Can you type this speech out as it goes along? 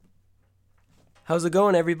How's it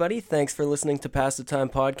going, everybody? Thanks for listening to Pass the Time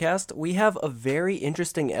Podcast. We have a very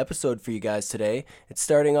interesting episode for you guys today. It's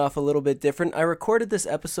starting off a little bit different. I recorded this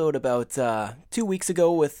episode about 2 weeks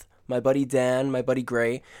ago with my buddy Dan, my buddy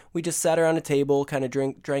Gray. We just sat around a table, kind of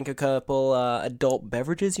drank a couple adult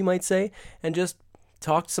beverages, you might say, and just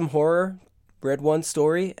talked some horror, read one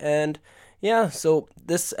story, and yeah, so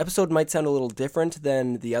this episode might sound a little different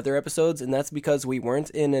than the other episodes, and that's because we weren't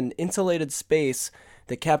in an insulated space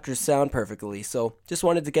that captures sound perfectly. So just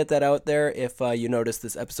wanted to get that out there if you notice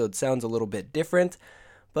this episode sounds a little bit different.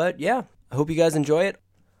 But yeah, I hope you guys enjoy it.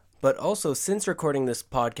 But also, since recording this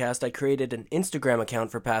podcast, I created an Instagram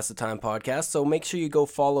account for Pass the Time Podcast, so make sure you go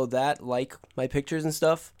follow that, like my pictures and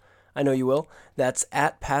stuff. I know you will. That's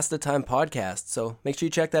at Pass the Time Podcast, so make sure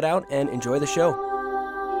you check that out and enjoy the show.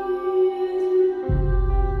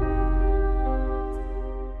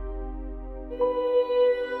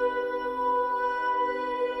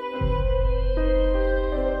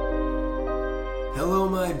 Hello,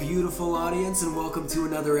 my beautiful audience, and welcome to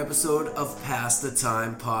another episode of Pass the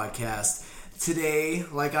Time Podcast. Today,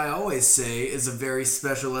 like I always say, is a very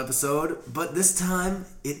special episode, but this time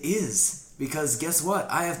it is. Because guess what?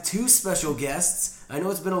 I have two special guests. I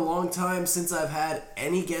know it's been a long time since I've had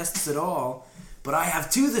any guests at all, but I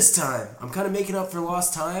have two this time. I'm kind of making up for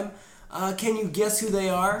lost time. Can you guess who they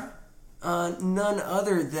are? None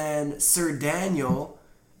other than Sir Daniel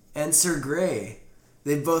and Sir Gray.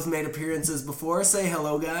 They've both made appearances before. Say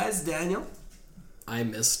hello, guys. Daniel? I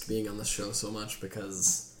missed being on the show so much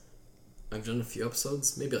because I've done a few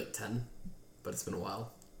episodes, maybe like 10, but it's been a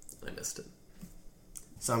while. I missed it.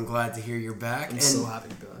 So I'm glad to hear you're back. I'm so happy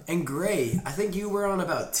to be back. And Gray, I think you were on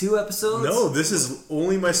about 2 episodes? No, this is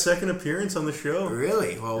only my second appearance on the show.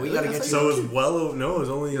 Really? Well, we gotta get you... So it was well over... No, it was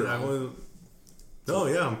only... No,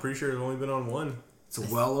 yeah, I'm pretty sure I've only been on 1. It's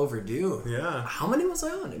well overdue. Yeah. How many was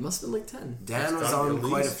I on? It must have been like 10. Dan was on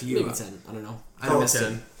quite a few. Maybe 10. I don't know. I know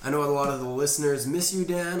 10. I know a lot of the listeners miss you,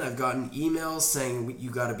 Dan. I've gotten emails saying you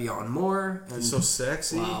got to be on more. And you're so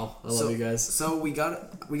sexy. Wow, I love you guys. So we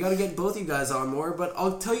got to get both you guys on more. But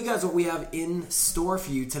I'll tell you guys what we have in store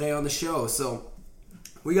for you today on the show. So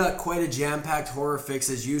we got quite a jam-packed horror fix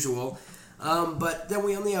as usual. But then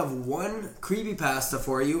we only have one creepypasta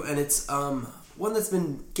for you, and it's one that's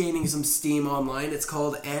been gaining some steam online. It's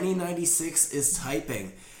called Annie96 is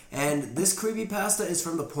Typing. And this creepypasta is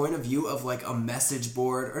from the point of view of like a message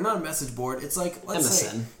board, or not a message board, it's like, let's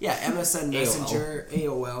MSN. say, yeah, MSN Messenger,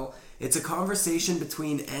 AOL. It's a conversation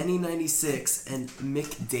between Annie96 and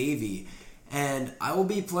Mick Davey. And I will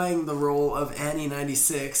be playing the role of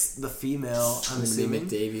Annie96, the female, I'm assuming. Mick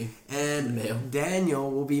Davey. And male. Daniel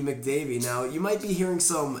will be Mick Davey. Now, you might be hearing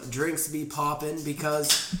some drinks be popping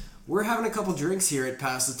because we're having a couple drinks here at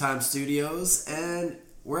Pass the Time Studios, and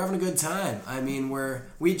we're having a good time. I mean,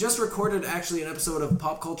 we just recorded actually an episode of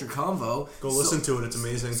Pop Culture Convo. Go listen to it, it's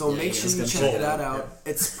amazing. So make sure you check that out.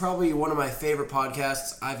 Yeah. It's probably one of my favorite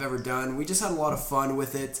podcasts I've ever done. We just had a lot of fun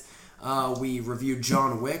with it. We reviewed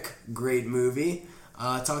John Wick, great movie.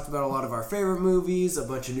 Talked about a lot of our favorite movies, a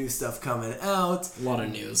bunch of new stuff coming out. A lot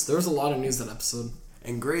of news. There was a lot of news that episode.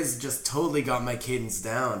 And Gray's just totally got my cadence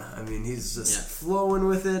down. I mean, he's just flowing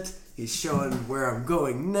with it. He's showing where I'm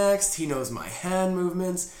going next. He knows my hand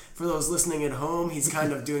movements. For those listening at home, he's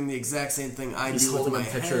kind of doing the exact same thing I do with my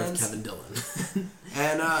hands. He's holding a picture of Kevin Dillon.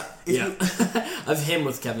 And of him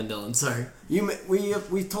with Kevin Dillon. Sorry.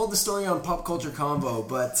 We told the story on Pop Culture Combo,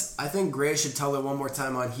 but I think Gray should tell it one more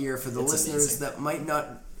time on here for the listeners that might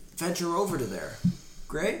not venture over to there.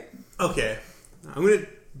 Gray? Okay, I'm gonna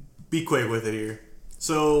be quick with it here.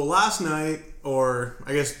 So last night, or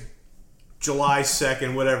I guess July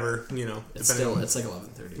 2nd, whatever, you know. It's like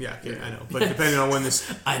 11:30. Yeah, I know. But depending on when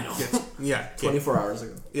this... I know. Yeah. 24 hours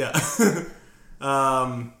ago. Yeah.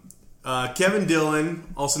 Kevin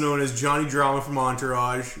Dillon, also known as Johnny Drama from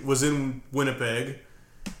Entourage, was in Winnipeg.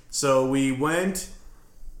 So we went...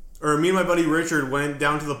 Or me and my buddy Richard went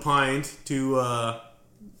down to the Pint to...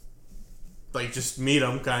 just meet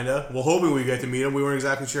him, kind of. Well, hoping we get to meet him. We weren't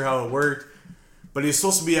exactly sure how it worked. But he was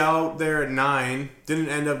supposed to be out there at 9. Didn't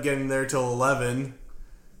end up getting there till 11.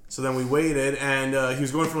 So then we waited, and he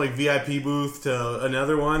was going from VIP booth to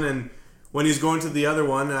another one. And when he was going to the other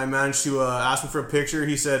one, I managed to ask him for a picture.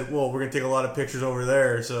 He said, "Well, we're gonna take a lot of pictures over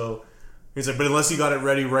there." So he's like, "But unless you got it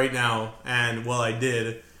ready right now," and well, I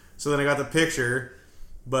did. So then I got the picture,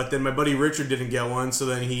 but then my buddy Richard didn't get one. So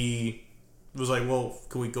then he was like, "Well,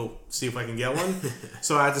 can we go see if I can get one?"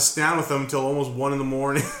 So I had to stand with him till almost 1 a.m.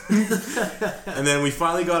 And then we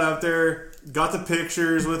finally got out there, got the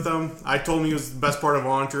pictures with him. I told him he was the best part of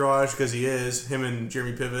Entourage because he is, him and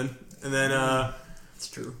Jeremy Piven. And then it's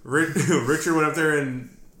true. Richard went up there and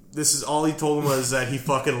this is all he told him was that he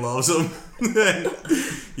fucking loves him. And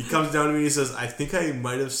he comes down to me and he says, I think I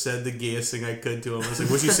might have said the gayest thing I could to him. I was like,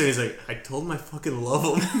 what'd you say? He's like, I told him I fucking love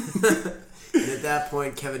him. And at that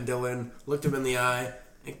point, Kevin Dillon looked him in the eye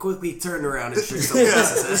and quickly turned around and shook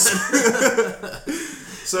someone's head.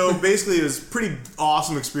 So basically, it was a pretty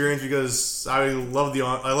awesome experience because I love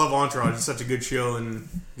Entourage. It's such a good show, and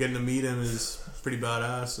getting to meet him is pretty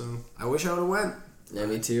badass. So I wish I would have went. Yeah,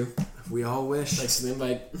 me too. We all wish. Thanks for the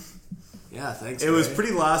invite. Yeah, thanks. it was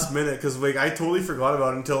pretty last minute because like I totally forgot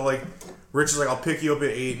about it until like Rich was like, I'll pick you up at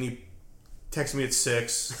 8, and he texted me at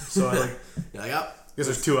 6. So I like, You're like, oh. I guess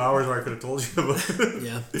there's 2 hours where I could have told you about it.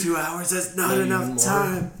 Yeah. 2 hours is not Maybe enough even more.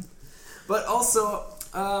 time. But also,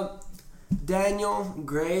 Daniel,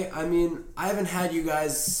 Gray, I mean, I haven't had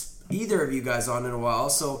either of you guys on in a while,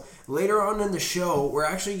 so later on in the show, we're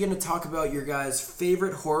actually going to talk about your guys'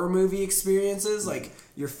 favorite horror movie experiences, like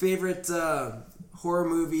your favorite horror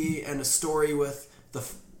movie and a story with the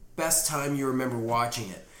best time you remember watching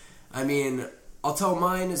it. I mean, I'll tell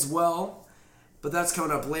mine as well, but that's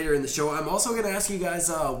coming up later in the show. I'm also going to ask you guys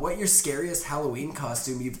what your scariest Halloween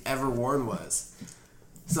costume you've ever worn was.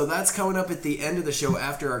 So that's coming up at the end of the show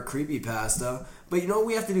after our creepypasta. But you know what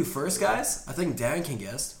we have to do first, guys? I think Dan can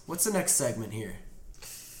guess. What's the next segment here?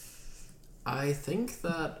 I think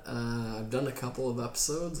that I've done a couple of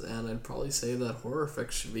episodes, and I'd probably say that Horror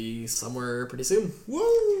Fix should be somewhere pretty soon.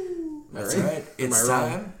 Woo! That's All right. right. Am It's I wrong?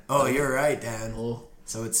 time. Oh, you're right, Dan. Oh.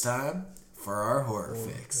 So it's time for our Horror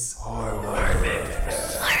Fix.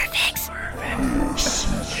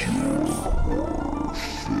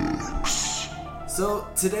 So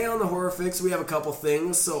today on the Horror Fix, we have a couple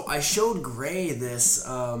things. So I showed Gray this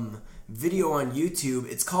video on YouTube.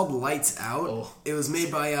 It's called Lights Out. Oh. It was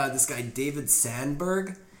made by this guy David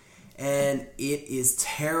Sandberg, and it is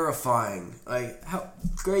terrifying. Like,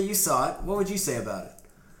 Gray, you saw it. What would you say about it?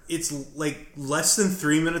 It's like less than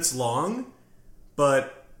 3 minutes long,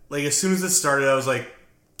 but like as soon as it started, I was like,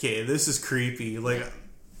 okay, this is creepy. Like,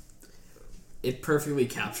 It perfectly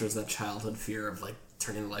captures that childhood fear of like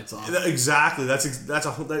turning the lights off. exactly. That's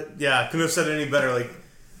a whole. Yeah, I couldn't have said it any better. Like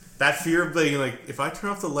that fear of being like, if I turn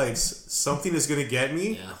off the lights, something is gonna get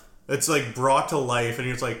me. Yeah. It's like brought to life, and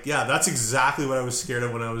you're just like, yeah, that's exactly what I was scared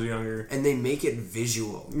of when I was younger. And they make it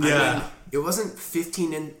visual. Yeah. I mean, it wasn't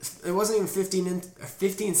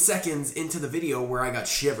 15 seconds into the video where I got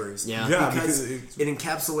shivers. Yeah. Yeah, because because it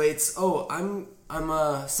encapsulates. Oh, I'm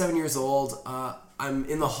 7 years old. I'm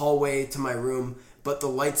in the hallway to my room, but the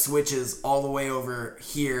light switch is all the way over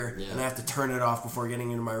here, Yeah. and I have to turn it off before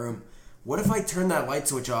getting into my room. What if I turn that light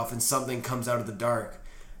switch off and something comes out of the dark?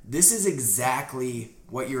 This is exactly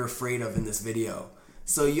what you're afraid of in this video.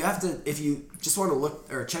 So you have to, if you just want to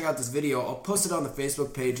look or check out this video, I'll post it on the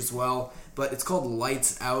Facebook page as well. But it's called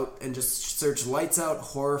Lights Out, and just search Lights Out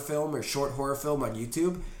horror film or short horror film on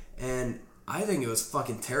YouTube. And I think it was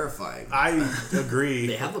fucking terrifying. I agree.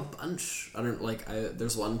 They have a bunch. I don't like.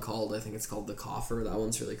 There's one called. I think it's called The Coffer. That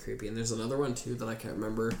one's really creepy. And there's another one too that I can't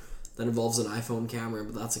remember. That involves an iPhone camera,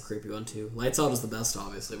 but that's a creepy one too. Lights Out is the best,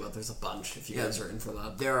 obviously, but there's a bunch if you guys are in for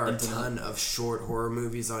that. There are a Into that. ton of short horror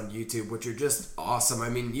movies on YouTube, which are just awesome. I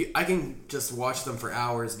mean, I can just watch them for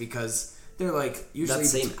hours because they're like usually That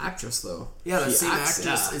same actress though. Yeah, that She same acts-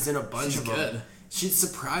 actress yeah. is in a bunch She's of them. good. She's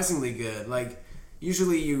surprisingly good. Like,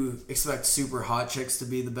 usually you expect super hot chicks to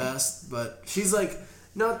be the best, but she's like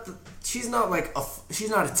she's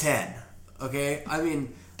not a 10. Okay, I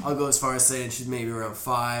mean, I'll go as far as saying she's maybe around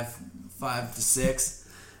 5 to 6,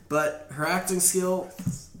 but her acting skill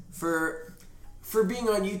for being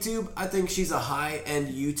on YouTube, I think she's a high end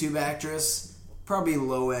YouTube actress, probably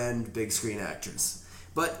low end big screen actress.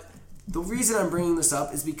 But the reason I'm bringing this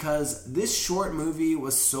up is because this short movie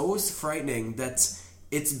was so frightening that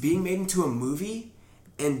it's being made into a movie,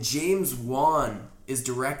 and James Wan is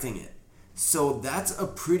directing it. So that's a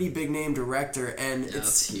pretty big name director, and Yeah, it's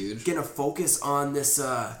that's huge. gonna focus on this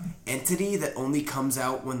entity that only comes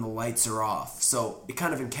out when the lights are off. So it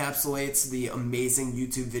kind of encapsulates the amazing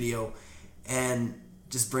YouTube video and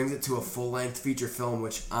just brings it to a full-length feature film,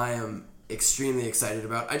 which I am extremely excited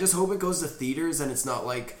about. I just hope it goes to theaters and it's not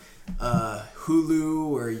like Hulu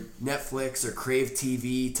or Netflix or Crave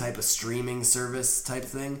TV type of streaming service type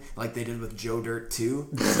thing like they did with Joe Dirt 2.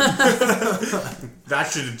 That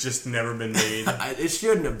should have just never been made. It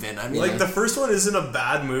shouldn't have been. I mean, Like the first one isn't a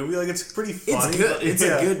bad movie. Like it's pretty funny. it's good. but- It's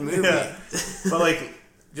yeah, a good movie. yeah. But like,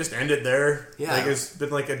 just end it there. Yeah. Like it's been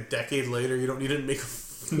like a decade later. You don't need to make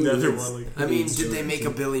another one. Like, I mean, It's did they Joe make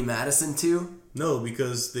Dirt a Billy Madison 2? no,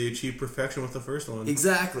 because they achieved perfection with the first one.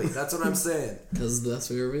 Exactly. That's what I'm saying. Because that's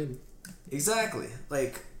what we were made. Exactly.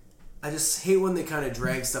 Like, I just hate when they kind of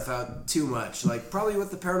drag stuff out too much. Like, probably with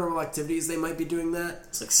the Paranormal Activities, they might be doing that.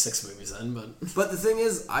 It's like 6 movies in, but... But the thing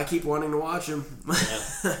is, I keep wanting to watch them.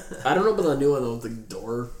 Yeah. I don't know about the new one, though, with the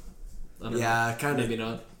door. I don't know. Kind of. Maybe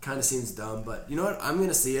not. Kind of seems dumb, but you know what? I'm going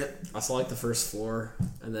to see it. I saw, like, the first floor,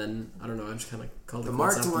 and then, I don't know, I just kind of called the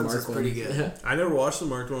marked ones is pretty good. Yeah. I never watched the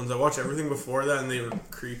marked ones. I watched everything before that, and they were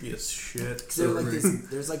creepy as shit.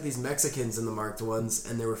 There's like these Mexicans in the marked ones,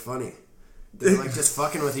 and they were funny. They're like just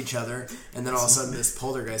fucking with each other, and then all of a sudden this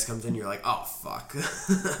poltergeist comes in. You're like, oh fuck.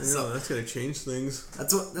 So that's gonna change things.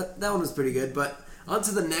 That's what that one was pretty good. But on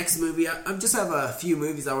to the next movie. I just have a few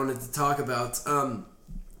movies I wanted to talk about.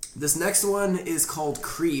 This next one is called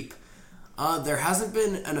Creep. There hasn't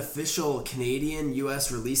been an official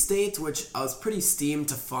Canadian-U.S. release date, which I was pretty steamed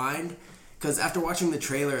to find because after watching the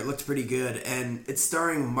trailer, it looked pretty good, and it's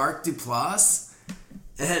starring Mark Duplass.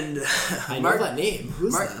 And I know that name.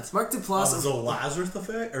 Who's that? Mark Duplass. The Lazarus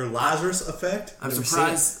Effect or Lazarus Effect. I'm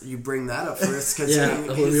surprised you bring that up first, because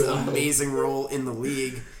his amazing role in The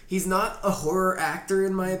League. He's not a horror actor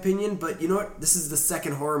in my opinion, but you know what? This is the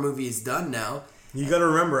second horror movie he's done now. You got to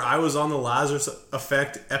remember, I was on the Lazarus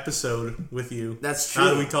Effect episode with you. That's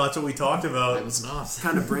true. That's what we talked about. I was not.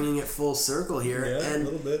 Kind of bringing it full circle here. Yeah, and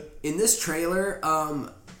a little bit. In this trailer,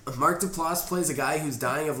 Mark Duplass plays a guy who's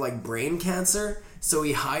dying of like brain cancer. So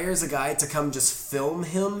he hires a guy to come just film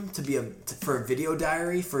him for a video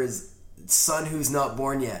diary for his son who's not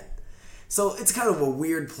born yet. So it's kind of a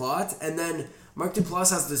weird plot. And then Mark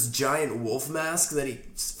Duplass has this giant wolf mask that he,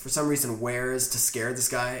 for some reason, wears to scare this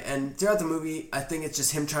guy. And throughout the movie, I think it's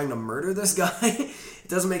just him trying to murder this guy. It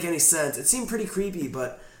doesn't make any sense. It seemed pretty creepy,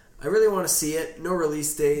 but I really want to see it. No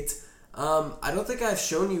release date. I don't think I've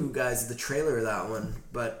shown you guys the trailer of that one,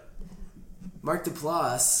 but Mark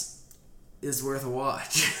Duplass is worth a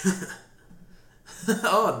watch.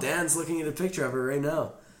 Oh, Dan's looking at a picture of her right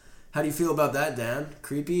now. How do you feel about that, Dan?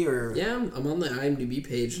 Creepy or... Yeah, I'm on the IMDb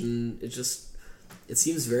page, and it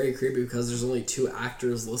seems very creepy because there's only 2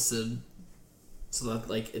 actors listed. So that,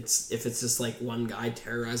 like, if it's just, like, one guy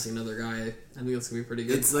terrorizing another guy, I think it's going to be pretty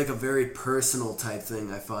good. It's, like, a very personal type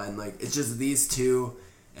thing, I find. Like, it's just these two,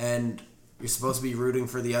 and you're supposed to be rooting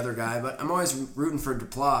for the other guy, but I'm always rooting for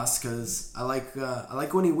Duplass because I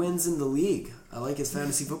like when he wins in The League. I like his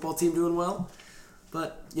fantasy football team doing well.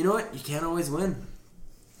 But, you know what? You can't always win.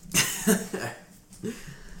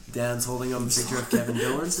 Dan's holding up a picture of Kevin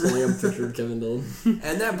Dillon. Holding up a picture of Kevin Dillon.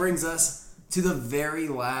 And that brings us to the very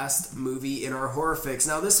last movie in our horror fix.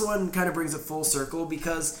 Now, this one kind of brings it full circle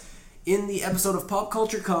because in the episode of Pop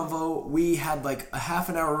Culture Convo, we had like a half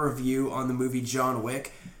an hour review on the movie John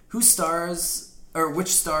Wick, which stars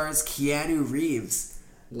Keanu Reeves.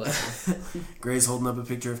 Gray's holding up a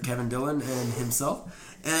picture of Kevin Dillon and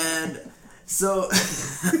himself. And so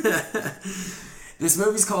this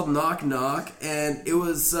movie's called Knock Knock, and it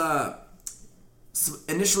was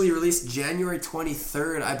initially released January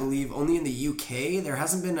 23rd, I believe, only in the UK. There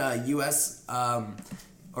hasn't been a US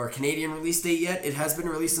or Canadian release date yet. It has been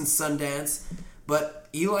released in Sundance, but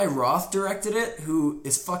Eli Roth directed it, who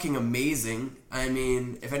is fucking amazing. I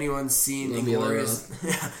mean, if anyone's seen Inglourious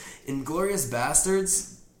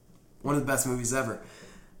Bastards, one of the best movies ever.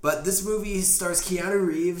 But this movie stars Keanu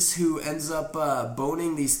Reeves, who ends up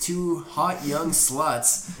boning these 2 hot young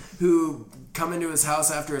sluts who come into his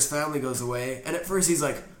house after his family goes away. And at first he's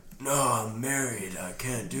like, no, I'm married, I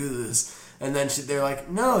can't do this. And then they're like,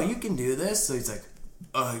 no, you can do this. So he's like,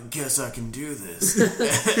 I guess I can do this.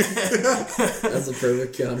 That's a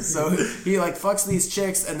perfect Keanu. So he like fucks these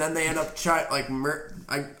chicks, and then they end up trying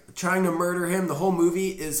to murder him. The whole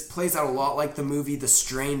movie plays out a lot like the movie The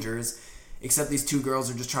Strangers, except these 2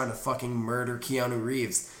 girls are just trying to fucking murder Keanu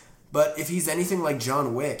Reeves. But if he's anything like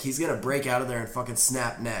John Wick, he's gonna break out of there and fucking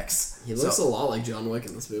snap necks. He looks a lot like John Wick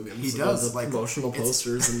in this movie. He does. The like promotional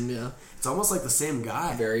posters and yeah, it's almost like the same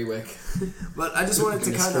guy. Very Wick. But I just wanted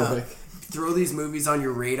to kind of throw these movies on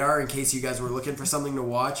your radar in case you guys were looking for something to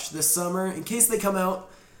watch this summer, in case they come out.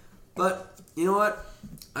 But you know what?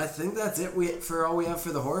 I think that's it for all we have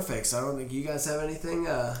for the horror fix. I don't think you guys have anything.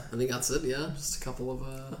 I think that's it. Yeah, just a couple of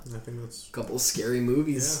I think that's a couple of scary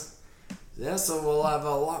movies. Yeah, so we'll have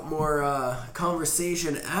a lot more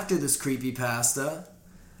conversation after this creepypasta.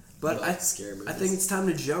 But I think it's time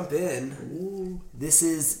to jump in. Ooh. This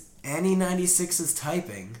is Annie 96's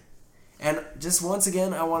Typing. And just once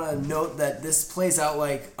again, I want to note that this plays out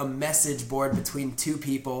like a message board between 2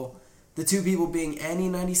 people. The 2 people being Annie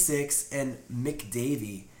 96 and Mick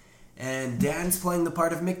Davey. And Dan's playing the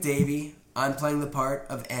part of Mick Davey. I'm playing the part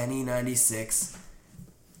of Annie 96.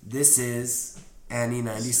 This is Annie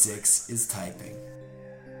 96 is Typing.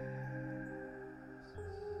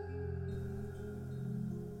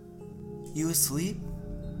 You asleep?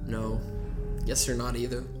 No. Guess you're not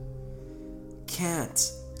either.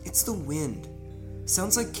 Can't. It's the wind.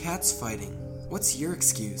 Sounds like cats fighting. What's your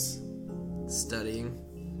excuse?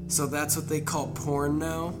 Studying. So that's what they call porn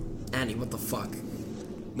now? Annie, what the fuck?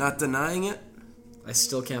 Not denying it? I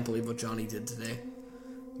still can't believe what Johnny did today.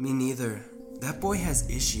 Me neither. That boy has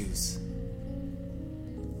issues.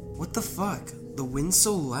 What the fuck? The wind's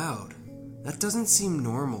so loud. That doesn't seem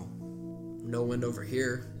normal. No wind over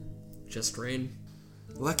here. Just rain.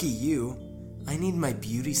 Lucky you. I need my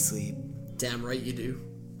beauty sleep. Damn right you do.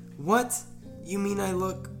 What? You mean I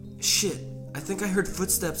look... Shit, I think I heard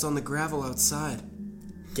footsteps on the gravel outside.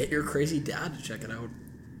 Get your crazy dad to check it out.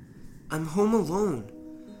 I'm home alone.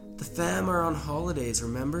 The fam are on holidays,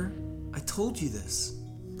 remember? I told you this.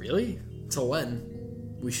 Really? Till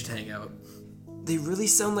when? We should hang out. They really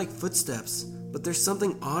sound like footsteps, but there's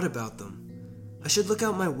something odd about them. I should look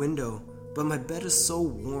out my window, but my bed is so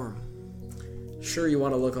warm. Sure you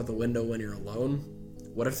want to look out the window when you're alone?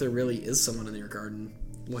 What if there really is someone in your garden,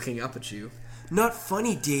 looking up at you? Not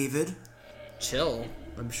funny, David. Chill.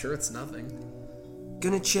 I'm sure it's nothing.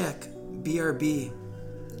 Gonna check. BRB.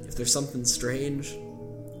 If there's something strange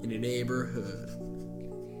in your neighborhood,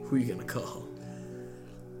 who are you gonna call?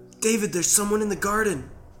 David, there's someone in the garden.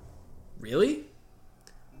 Really?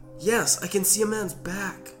 Yes, I can see a man's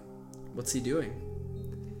back. What's he doing?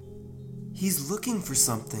 He's looking for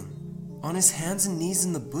something. On his hands and knees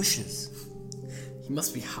in the bushes. He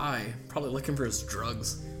must be high, probably looking for his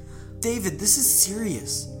drugs. David, this is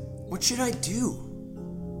serious. What should I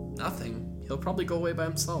do? Nothing. He'll probably go away by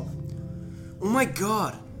himself. Oh my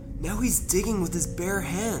god. Now he's digging with his bare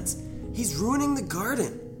hands. He's ruining the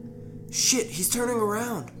garden. Shit, he's turning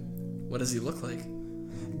around. What does he look like?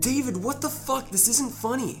 David, what the fuck? This isn't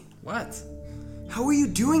funny. What? How are you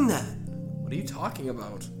doing that? What are you talking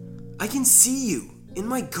about? I can see you. In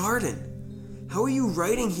my garden. How are you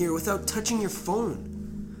writing here without touching your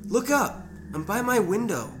phone? Look up. I'm by my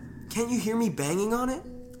window. Can't you hear me banging on it?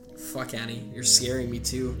 Fuck, Annie. You're scaring me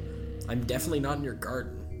too. I'm definitely not in your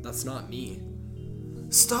garden. That's not me.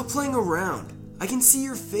 Stop playing around. I can see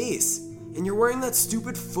your face. And you're wearing that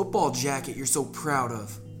stupid football jacket you're so proud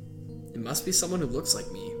of. It must be someone who looks like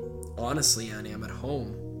me. Honestly, Annie, I'm at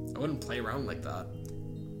home. I wouldn't play around like that.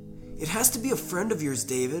 It has to be a friend of yours,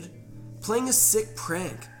 David. Playing a sick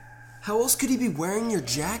prank. How else could he be wearing your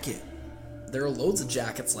jacket? There are loads of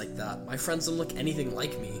jackets like that. My friends don't look anything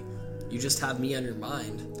like me. You just have me on your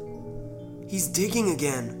mind. He's digging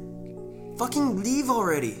again. Fucking leave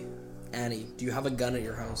already. Annie, do you have a gun at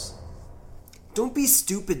your house? Don't be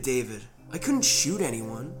stupid, David. I couldn't shoot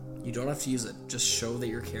anyone. You don't have to use it. Just show that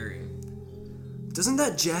you're carrying. Doesn't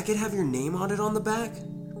that jacket have your name on it on the back?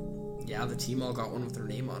 Yeah, the team all got one with their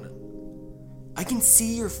name on it. I can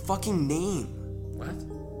see your fucking name. What?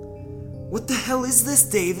 What the hell is this,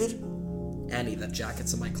 David? Annie, that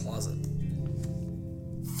jacket's in my closet.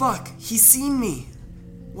 Fuck, he's seen me.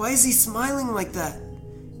 Why is he smiling like that?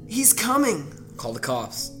 He's coming. Call the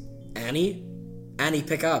cops. Annie? Annie,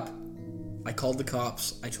 pick up. I called the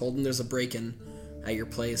cops. I told them there's a break-in at your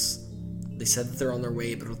place. They said that they're on their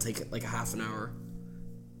way, but it'll take like a half an hour.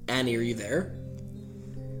 Annie, are you there?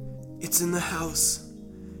 It's in the house.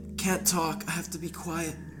 Can't talk. I have to be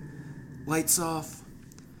quiet. Lights off.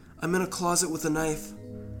 I'm in a closet with a knife.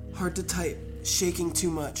 Hard to type. Shaking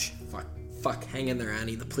too much. Fuck. Hang in there,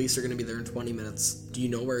 Annie. The police are gonna be there in 20 minutes. Do you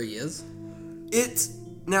know where he is?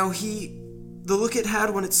 The look it had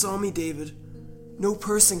when it saw me, David. No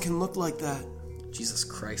person can look like that. Jesus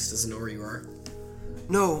Christ, doesn't know where you are.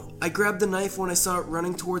 No, I grabbed the knife when I saw it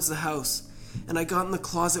running towards the house, and I got in the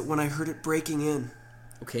closet when I heard it breaking in.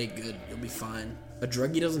 Okay, good. You'll be fine. A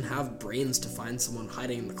druggie doesn't have brains to find someone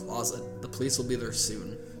hiding in the closet. The police will be there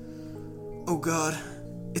soon. Oh god,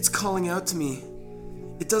 it's calling out to me.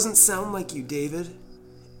 It doesn't sound like you, David.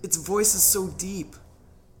 Its voice is so deep,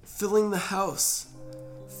 filling the house,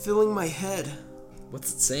 filling my head.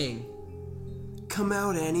 What's it saying? Come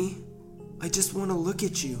out, Annie. I just want to look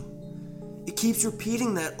at you. It keeps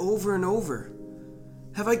repeating that over and over.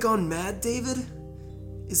 Have I gone mad, David?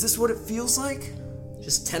 Is this what it feels like?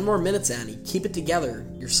 Just 10 more minutes, Annie. Keep it together.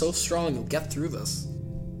 You're so strong, you'll get through this.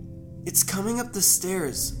 It's coming up the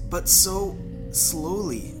stairs, but so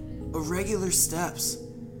slowly. Irregular steps.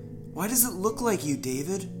 Why does it look like you,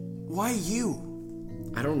 David? Why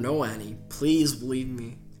you? I don't know, Annie. Please believe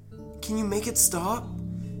me. Can you make it stop?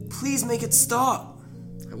 Please make it stop.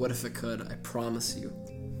 I would if it could, I promise you.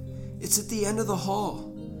 It's at the end of the hall.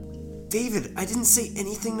 David, I didn't say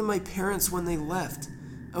anything to my parents when they left.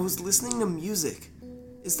 I was listening to music.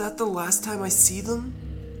 Is that the last time I see them?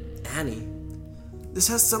 Annie. This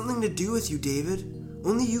has something to do with you, David.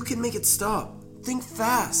 Only you can make it stop. Think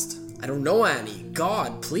fast. I don't know, Annie.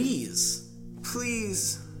 God, please.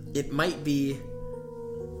 Please. It might be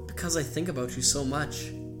because I think about you so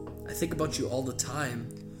much. I think about you all the time.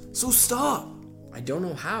 So stop. I don't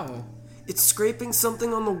know how. It's scraping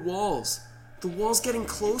something on the walls. The wall's getting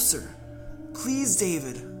closer. Please,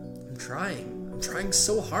 David. I'm trying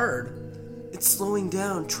so hard. It's slowing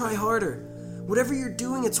down. Try harder. Whatever you're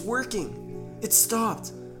doing, it's working. It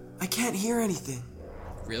stopped. I can't hear anything.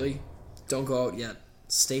 Really? Don't go out yet.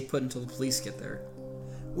 Stay put until the police get there.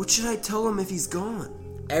 What should I tell him if he's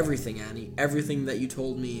gone? Everything, Annie. Everything that you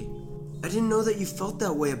told me. I didn't know that you felt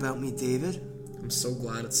that way about me, David. I'm so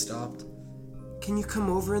glad it stopped. Can you come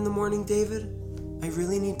over in the morning, David? I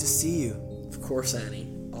really need to see you. Of course, Annie.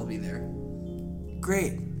 I'll be there.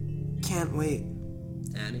 Great. Can't wait.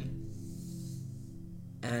 Annie?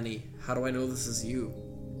 Annie, how do I know this is you?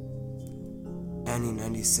 Annie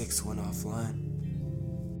 96 went offline.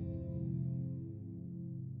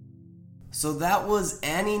 So that was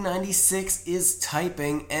Annie 96 is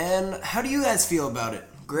typing, and how do you guys feel about it?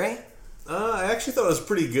 Gray? I actually thought it was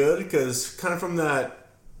pretty good because kind of from that,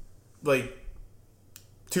 like,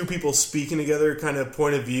 two people speaking together kind of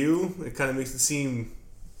point of view, it kind of makes it seem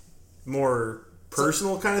more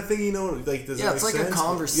personal kind of thing, you know? Like, does that it's make like sense? a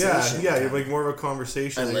conversation. Yeah, you're like more of a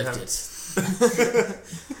conversation. I that lived you're it.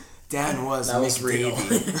 Dan was That was real.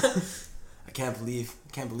 McDavie. I can't believe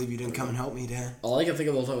you didn't come and help me, Dan. All I can think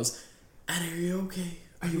of the whole time was, Annie, are you okay?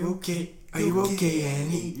 Are you okay? Are you okay,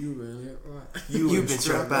 Annie? You really right. You've been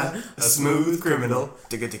struck by a smooth criminal.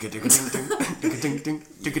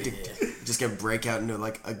 Just gonna break out into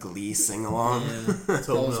like a Glee sing along. Yeah, that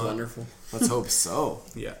was not. wonderful. Let's hope so.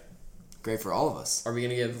 Yeah. Great for all of us. Are we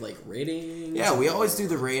gonna give like ratings? Yeah, we always do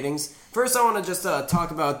the ratings. First, I want to just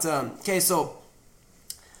talk about. Okay, so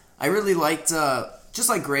I really liked, just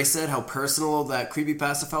like Grace said, how personal that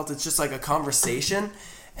creepypasta felt. It's just like a conversation.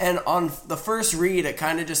 And on the first read, it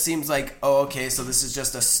kind of just seems like, oh, okay, so this is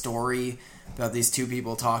just a story about these two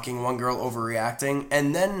people talking, one girl overreacting.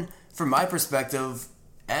 And then, from my perspective,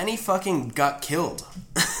 Annie fucking got killed.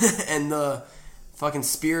 And the fucking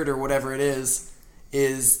spirit or whatever it is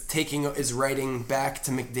writing back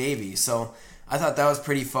to McDavie. So I thought that was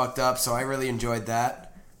pretty fucked up, so I really enjoyed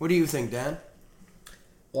that. What do you think, Dan?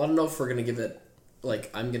 Well, I don't know if we're gonna give it, like,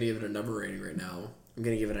 I'm gonna give it a number rating right now. I'm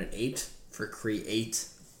gonna give it an 8 for creativity.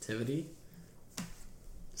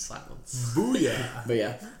 Silence. Booyah. But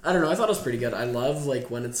yeah, I don't know. I thought it was pretty good. I love like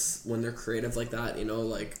when they're creative like that. You know,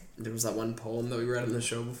 like there was that one poem that we read on the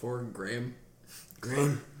show before, Graham.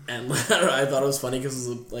 And I thought it was funny because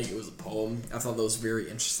it was a poem. I thought that was very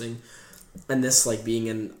interesting. And this like being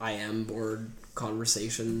an IM board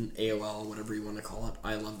conversation, AOL, whatever you want to call it.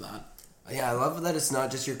 I love that. Yeah, I love that it's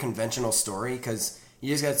not just your conventional story because you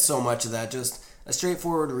just got so much of that. Just a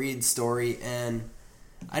straightforward read story, and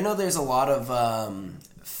I know there's a lot of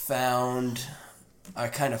found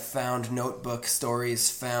notebook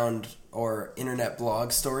stories, or internet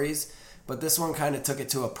blog stories, but this one kind of took it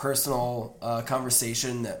to a personal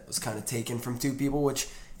conversation that was kind of taken from two people, which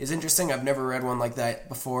is interesting. I've never read one like that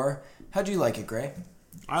before. How'd you like it, Gray?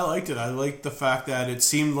 I liked it. I liked the fact that it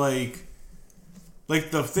seemed like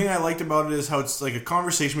the thing I liked about it is how it's like a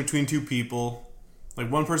conversation between two people. Like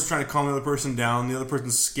one person's trying to calm the other person down, the other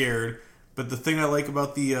person's scared. But the thing I like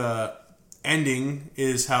about the ending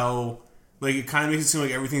is how like it kind of makes it seem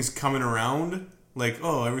like everything's coming around. Like,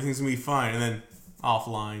 oh, everything's gonna be fine, and then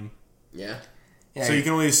offline. Yeah. So you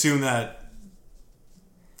can only assume that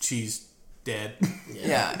she's dead.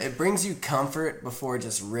 Yeah, it brings you comfort before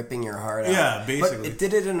just ripping your heart out. Yeah, basically. But it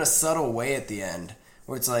did it in a subtle way at the end,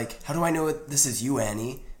 where it's like, how do I know this is you,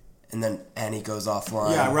 Annie? And then Annie goes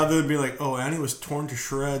offline. Yeah, rather than be like, oh, Annie was torn to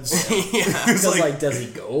shreds. Yeah. Because like, does he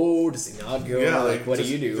go? Does he not go? Yeah, like, like, what do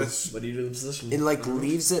just- you do? that's- What do you do in the position? It like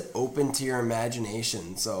leaves it open to your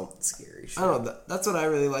imagination. So Scary shit. I don't know. That's what I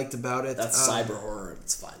really liked about it. That's cyber horror at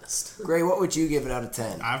its finest. Gray, what would you give it out of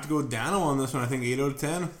 10? I have to go with Dano on this one. I think 8 out of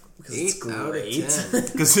 10. Because it's 8 out of great. 10.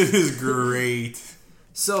 Because it is great.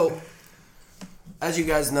 So, as you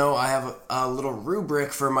guys know, I have a little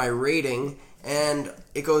rubric for my rating, and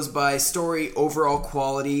it goes by story, overall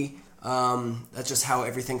quality. That's just how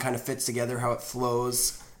everything kind of fits together, how it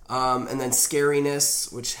flows. And then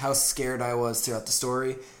scariness, which how scared I was throughout the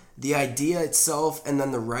story. The idea itself, and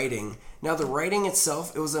then the writing. Now, the writing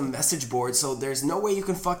itself, it was a message board, so there's no way you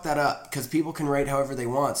can fuck that up, because people can write however they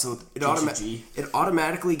want. So it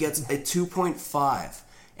automatically gets a 2.5.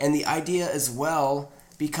 And the idea as well,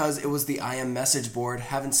 because it was the IM message board,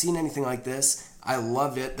 haven't seen anything like this. I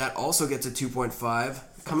loved it. That also gets a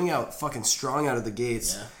 2.5. Coming out fucking strong out of the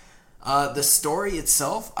gates. The story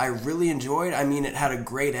itself, I really enjoyed. I mean, it had a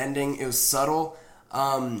great ending. It was subtle.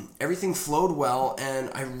 Everything flowed well, and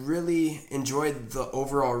I really enjoyed the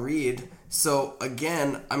overall read. So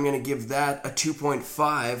again, I'm gonna give that a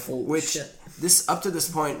 2.5, which shit. this up to this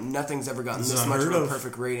point, nothing's ever gotten This this is much of unheard a of.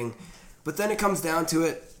 perfect rating. But then it comes down to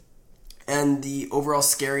it, and the overall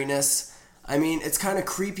scariness. I mean, it's kind of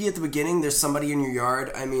creepy at the beginning. There's somebody in your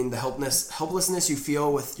yard. I mean, the helplessness you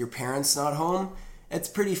feel with your parents not home. It's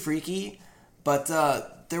pretty freaky. But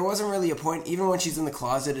there wasn't really a point. Even when she's in the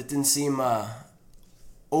closet, it didn't seem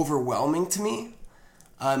overwhelming to me.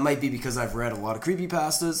 It might be because I've read a lot of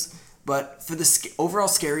creepypastas. But for the overall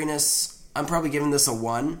scariness, I'm probably giving this a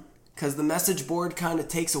 1. Because the message board kind of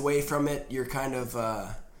takes away from it. You're kind of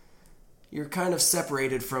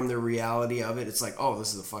separated from the reality of it. It's like, oh,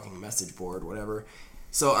 this is a fucking message board, whatever.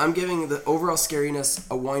 So I'm giving the overall scariness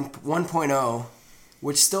a 1.0,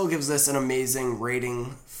 which still gives this an amazing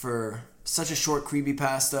rating for such a short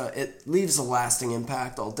creepypasta. It leaves a lasting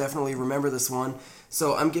impact. I'll definitely remember this one.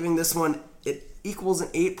 So I'm giving this one, it equals an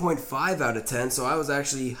 8.5 out of 10. So I was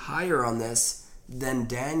actually higher on this than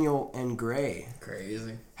Daniel and Gray.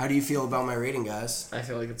 Crazy. How do you feel about my rating, guys? I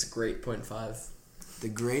feel like it's a great 0.5. The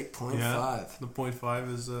great 0.5. Yeah, the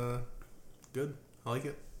 0.5 is good. I like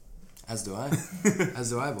it. As do I. As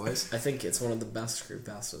do I, boys. I think it's one of the best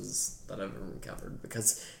creepypastas that I've ever covered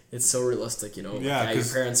because it's so realistic, you know? Like, Yeah, your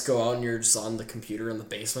 'cause- parents go out and you're just on the computer in the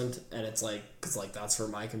basement, and it's like, because like that's where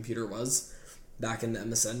my computer was back in the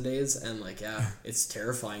MSN days, and like, yeah, it's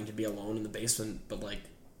terrifying to be alone in the basement, but like,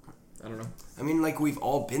 I don't know. I mean, like, we've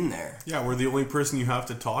all been there. Yeah, where the only person you have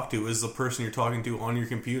to talk to is the person you're talking to on your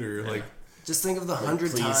computer. Like, Just think of the 100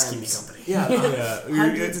 please times. keep me company. Yeah, yeah,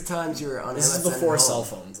 hundreds of times you were on This MSN is before at home. cell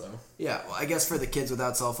phones, though. Yeah, well, I guess for the kids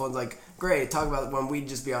without cell phones, like, great, talk about when we'd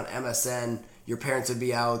just be on MSN, your parents would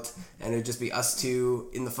be out, and it'd just be us two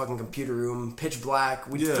in the fucking computer room, pitch black.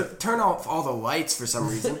 We'd Yeah. turn off all the lights for some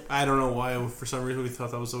reason. I don't know why, for some reason, we thought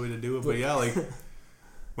that was the way to do it. But yeah, like,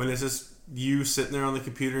 when it's just you sitting there on the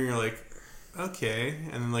computer and you're like, okay.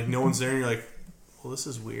 And then, like, no one's there and you're like, well, this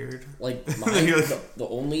is weird. Like, the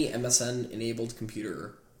only MSN-enabled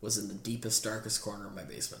computer was in the deepest, darkest corner of my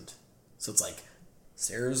basement. So it's like,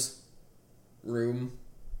 stairs, room,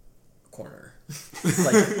 corner.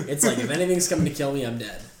 It's like, if anything's coming to kill me, I'm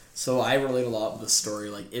dead. So I relate a lot with the story.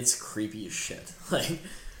 Like, it's creepy as shit. Like,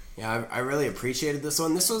 Yeah, I really appreciated this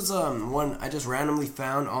one. This was one I just randomly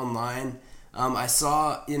found online. I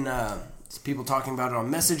saw in people talking about it on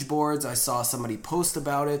message boards. I saw somebody post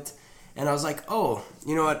about it. And I was like, oh,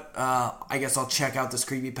 you know what? I guess I'll check out this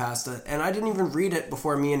creepypasta. And I didn't even read it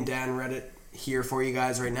before me and Dan read it here for you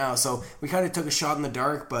guys right now. So we kind of took a shot in the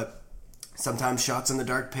dark, but sometimes shots in the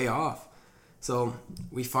dark pay off. So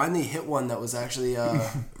we finally hit one that was actually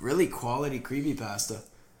a really quality creepypasta.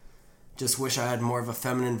 Just wish I had more of a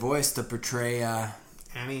feminine voice to portray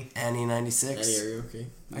Annie. Annie 96. Annie, are you okay?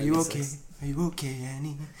 Are you 96. okay? Are you okay,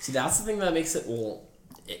 Annie? See, that's the thing that makes it, well,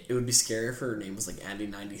 it would be scary if her name was like Annie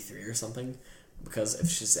 93 or something. Because if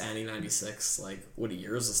she's Annie 96, like, what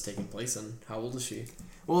year is this taking place in? How old is she?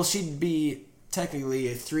 Well, she'd be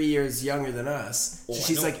technically 3 years younger than us. Well, I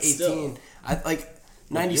She's know, like but 18. still. I like What year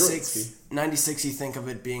would 96. this 96. You think of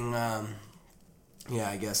it being, yeah,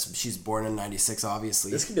 I guess she's born in 96.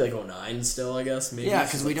 Obviously, This could be like 09 still, I guess. Maybe yeah,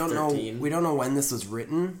 she's, because like, we don't know when this was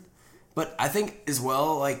written. But I think as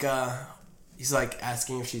well, like he's like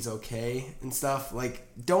asking if she's okay and stuff. Like,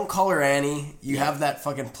 don't call her Annie. You have that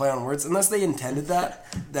fucking play on words. Unless they intended that,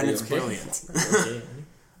 then Are you it's okay? brilliant. Okay.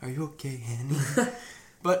 Are you okay, Annie?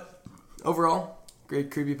 But overall,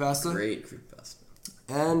 great creepypasta. Great creepypasta.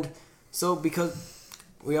 And so, because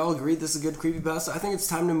we all agreed this is a good creepypasta, I think it's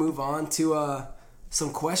time to move on to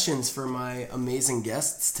some questions for my amazing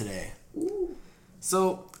guests today.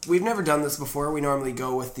 So, we've never done this before. We normally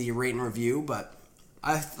go with the rate and review, but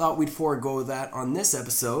I thought we'd forego that on this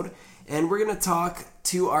episode. And we're going to talk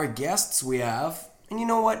to our guests we have. And you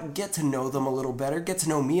know what? Get to know them a little better. Get to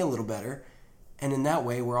know me a little better. And in that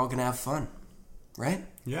way, we're all going to have fun. Right?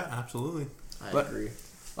 Yeah, absolutely. I But- agree.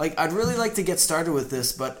 Like, I'd really like to get started with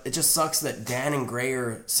this, but it just sucks that Dan and Gray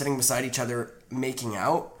are sitting beside each other making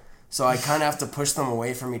out. So I kind of have to push them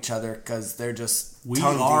away from each other because they're just We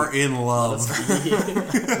tongue are deep. in love.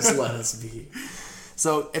 Just let us be.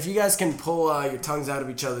 So if you guys can pull your tongues out of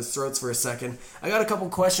each other's throats for a second, I got a couple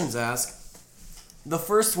questions to ask. The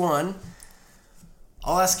first one,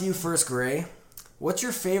 I'll ask you first, Gray. What's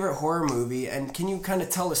your favorite horror movie, and can you kind of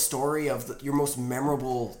tell a story of your most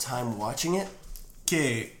memorable time watching it?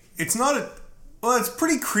 Okay, it's not a... Well, it's a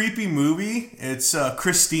pretty creepy movie. It's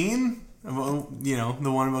Christine, you know,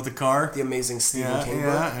 the one about the car. The amazing Stephen King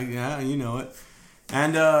book. Yeah, you know it.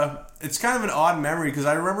 And it's kind of an odd memory because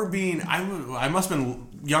I remember I must have been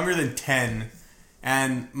younger than 10,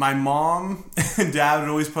 and my mom and dad would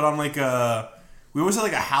always put on we always had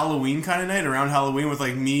like a Halloween kind of night around Halloween with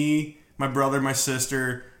like me, my brother, my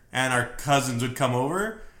sister, and our cousins would come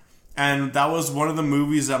over, and that was one of the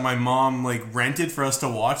movies that my mom like rented for us to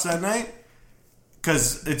watch that night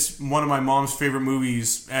because it's one of my mom's favorite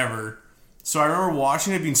movies ever. So I remember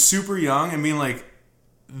watching it, being super young, and being like,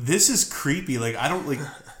 this is creepy. Like, I don't, like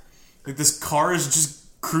this car is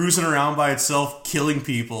just cruising around by itself, killing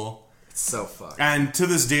people. It's so fucked. And to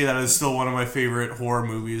this day, that is still one of my favorite horror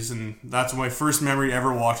movies, and that's my first memory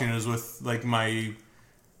ever watching it is with, like, my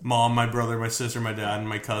mom, my brother, my sister, my dad, and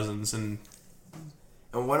my cousins, and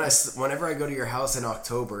whenever I go to your house in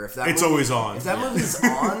October, it's always on. If that movie's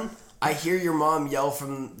on... I hear your mom yell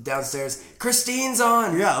from downstairs, Christine's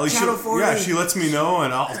on! Yeah, like Channel 40! She lets me know,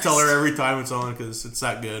 and I'll tell her every time it's on, because it's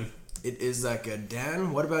that good. It is that good.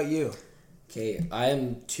 Dan, what about you? Okay, I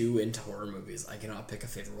am too into horror movies. I cannot pick a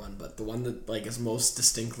favorite one, but the one that like is most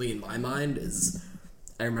distinctly in my mind is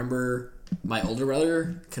I remember my older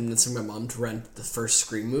brother convincing my mom to rent the first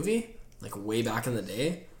Scream movie, like way back in the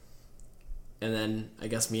day. And then I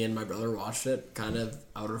guess me and my brother watched it kind of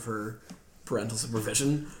out of her parental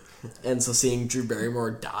supervision. And so seeing Drew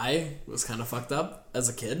Barrymore die was kind of fucked up as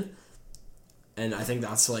a kid. And I think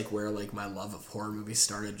that's like where like my love of horror movies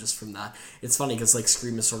started, just from that. It's funny because like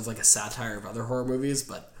Scream is sort of like a satire of other horror movies,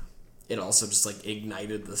 but it also just like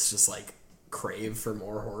ignited this just like crave for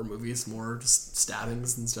more horror movies, more just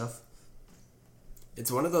stabbings and stuff.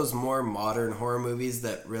 It's one of those more modern horror movies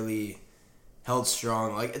that really held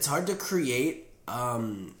strong. Like, it's hard to create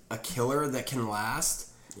a killer that can last.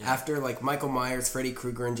 Yeah. After, like, Michael Myers, Freddy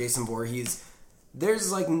Krueger, and Jason Voorhees,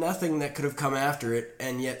 there's, like, nothing that could have come after it,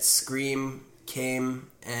 and yet Scream came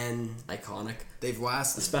and... Iconic. They've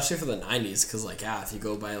lasted. Especially for the 90s, because, like, yeah, if you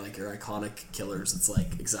go by, like, your iconic killers, it's,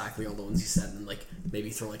 like, exactly all the ones you said, and, like,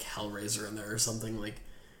 maybe throw, like, Hellraiser in there or something, like...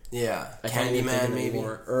 Yeah, Candyman, maybe.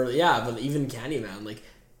 Or, yeah, but even Candyman, like...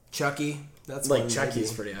 Chucky. That's like,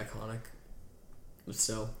 Chucky's pretty iconic.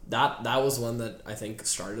 So, that was one that I think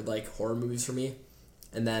started, like, horror movies for me.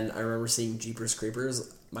 And then I remember seeing Jeepers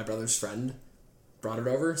Creepers. My brother's friend brought it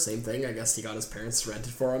over. Same thing. I guess he got his parents to rent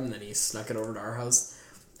it for him, and then he snuck it over to our house.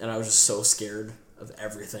 And I was just so scared of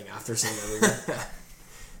everything after seeing that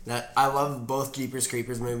movie. I love both Jeepers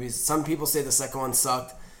Creepers movies. Some people say the second one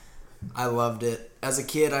sucked. I loved it. As a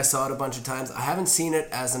kid, I saw it a bunch of times. I haven't seen it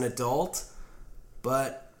as an adult,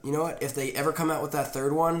 but... You know what? If they ever come out with that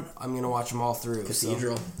third one, I'm going to watch them all through.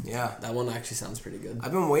 Cathedral. So, yeah. That one actually sounds pretty good.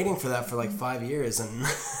 I've been waiting for that for like 5 years, and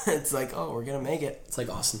it's like, oh, we're going to make it. It's like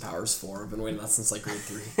Austin Powers 4. I've been waiting that since like grade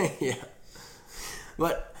 3. Yeah.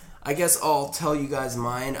 But I guess I'll tell you guys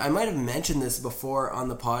mine. I might have mentioned this before on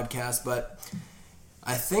the podcast, but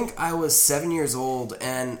I think I was 7 years old,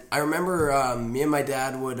 and I remember me and my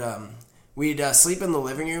dad would... We'd sleep in the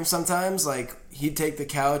living room sometimes. Like, he'd take the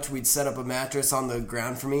couch, we'd set up a mattress on the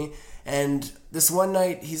ground for me. And this one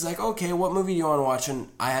night, he's like, okay, what movie do you want to watch? And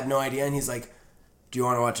I had no idea. And he's like, do you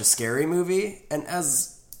want to watch a scary movie? And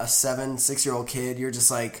as a 6-year-old kid, you're just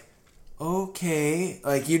like, okay.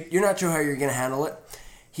 Like, you're not sure how you're going to handle it.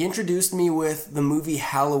 He introduced me with the movie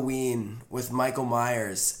Halloween with Michael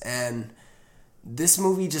Myers. And this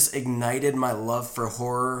movie just ignited my love for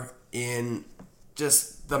horror in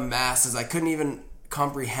just... the masses. I couldn't even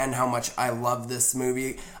comprehend how much I love this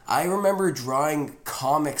movie. I remember drawing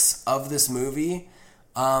comics of this movie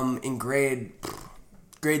in grade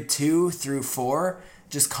 2 through 4,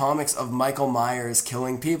 just comics of Michael Myers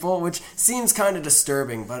killing people, which seems kind of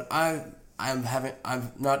disturbing, but I'm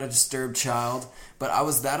not a disturbed child, but I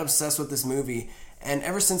was that obsessed with this movie, and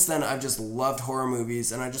ever since then I've just loved horror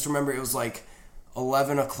movies. And I just remember it was like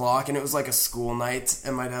 11 o'clock, and it was like a school night,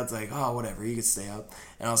 and my dad's like, oh, whatever, you could stay up.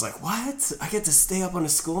 And I was like, what? I get to stay up on a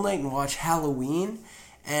school night and watch Halloween?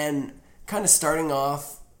 And kind of starting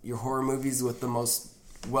off your horror movies with the most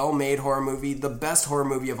well-made horror movie, the best horror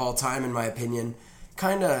movie of all time, in my opinion,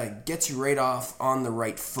 kind of gets you right off on the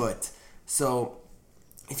right foot. So,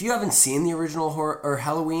 if you haven't seen the original horror, or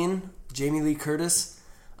Halloween, Jamie Lee Curtis,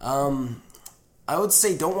 I would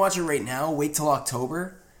say don't watch it right now, wait till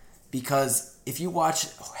October, because if you watch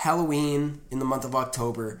Halloween in the month of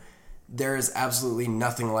October, there is absolutely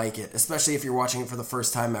nothing like it, especially if you're watching it for the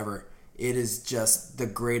first time ever. It is just the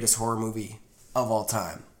greatest horror movie of all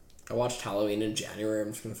time. I watched Halloween in January.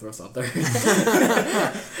 I'm just going to throw this out there.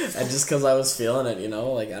 And just because I was feeling it, you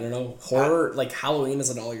know? Like, I don't know. Horror, like, Halloween is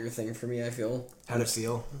an all-year thing for me, I feel. How'd it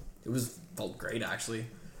feel? It felt great, actually.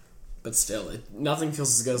 But still, nothing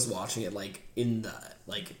feels as good as watching it, like, in the,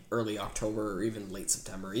 like, early October or even late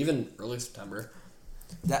September. Even early September.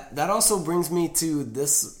 That also brings me to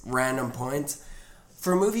this random point.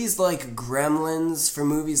 For movies like Gremlins, for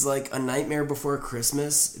movies like A Nightmare Before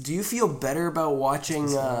Christmas, do you feel better about watching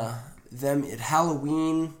them at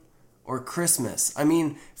Halloween or Christmas? I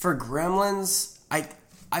mean, for Gremlins,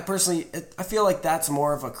 I personally, I feel like that's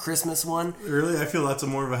more of a Christmas one. Really? I feel that's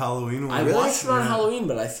more of a Halloween one. I watched it on Halloween,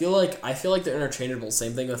 but I feel like they're interchangeable.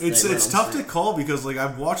 Same thing with it's tough to call because like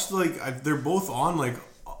I've watched they're both on like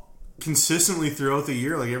consistently throughout the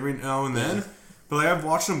year, like every now and then. But like I've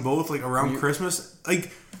watched them both like around Christmas.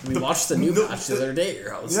 Like we watched the new batch the other day at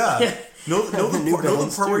your house. Yeah.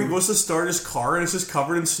 The part where he goes to start his car and it's just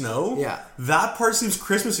covered in snow? Yeah. That part seems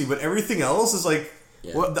Christmassy, but everything else is like,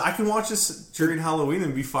 well, I can watch this during Halloween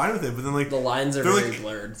and be fine with it, but then like... The lines are very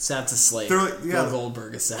blurred. Santa's sleigh. They're like, yeah. Bill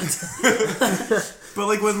Goldberg is Santa. But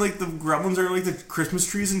like when like the Gremlins are like the Christmas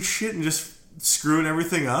trees and shit and just screwing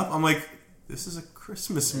everything up, I'm like, this is a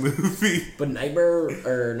Christmas movie. But Nightmare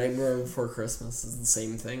Before Christmas is the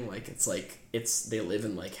same thing. Like they live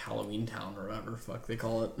in like Halloween Town or whatever the fuck they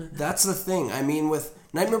call it. That's the thing. I mean, with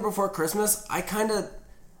Nightmare Before Christmas, I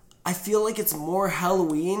I feel like it's more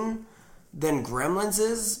Halloween than Gremlins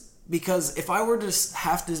is, because if I were to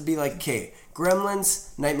have to be like, okay,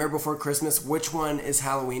 Gremlins, Nightmare Before Christmas, which one is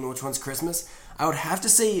Halloween, which one's Christmas? I would have to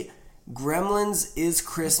say Gremlins is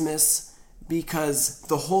Christmas, because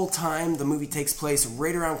the whole time the movie takes place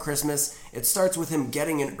right around Christmas. It starts with him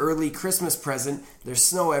getting an early Christmas present. There's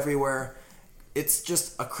snow everywhere. It's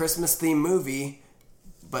just a Christmas-themed movie,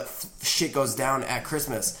 but shit goes down at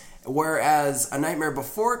Christmas. Whereas A Nightmare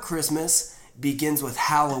Before Christmas begins with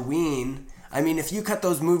Halloween. I mean, if you cut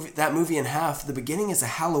that movie in half, the beginning is a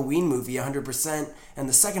Halloween movie 100%, and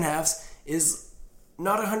the second half is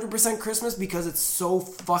not 100% Christmas because it's so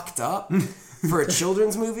fucked up for a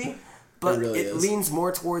children's movie. But it leans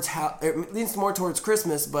more towards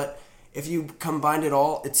Christmas. But if you combined it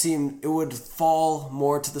all, it would fall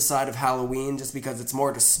more to the side of Halloween, just because it's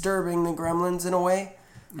more disturbing than Gremlins in a way.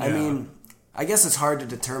 Yeah. I mean, I guess it's hard to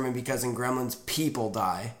determine because in Gremlins people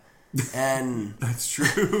die, and that's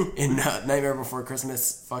true. In Nightmare Before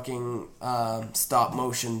Christmas, fucking stop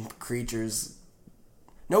motion creatures,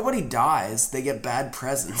 nobody dies; they get bad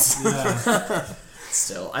presents. Yeah.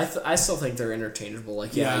 Still, I still think they're interchangeable.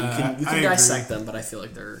 Like, you can dissect them, but I feel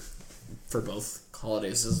like they're for both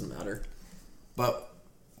holidays. It doesn't matter. But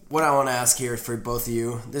what I want to ask here for both of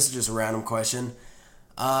you, this is just a random question.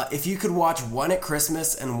 If you could watch one at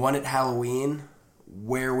Christmas and one at Halloween,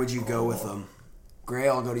 where would you go with them? Gray,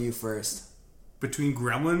 I'll go to you first. Between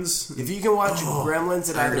Gremlins? If you can watch Gremlins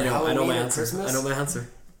at either Halloween or Christmas. I know my answer.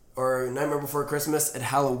 Or Nightmare Before Christmas at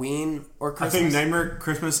Halloween or Christmas? I think Nightmare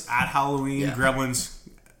Christmas at Halloween, Gremlins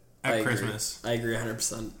at Christmas. I agree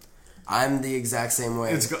 100%. I'm the exact same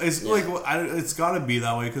way. It's got to be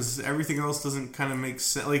that way because everything else doesn't kind of make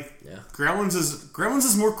sense. Like, Gremlins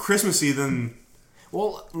is more Christmassy than...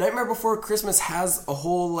 Well, Nightmare Before Christmas has a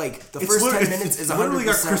whole, like, the first 10 minutes is 100% literally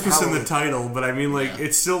got Christmas Halloween. in the title, but I mean, like,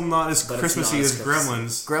 it's still not as Christmassy as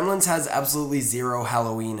Gremlins. Gremlins has absolutely zero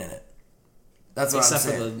Halloween in it. That's what Except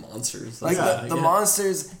I'm saying. for the monsters. Like, the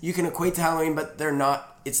monsters, you can equate to Halloween, but they're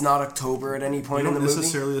not, it's not October at any point in the movie. You don't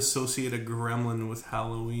necessarily associate a gremlin with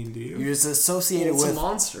Halloween, do you? You just associate it with... It's a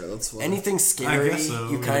monster, that's what... Anything scary,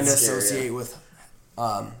 you kind of associate with...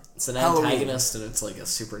 It's an antagonist, and it's like a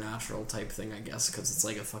supernatural type thing, I guess, because it's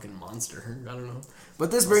like a fucking monster. I don't know.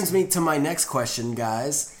 But this brings me to my next question,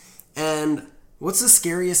 guys. And what's the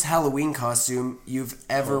scariest Halloween costume you've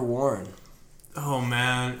ever worn? Oh,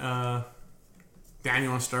 man. Dan, you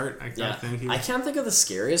want to start? I can't think of the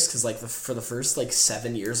scariest, because like for the first like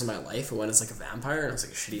 7 years of my life, I went as like a vampire, and I was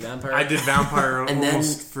like a shitty vampire. I did vampire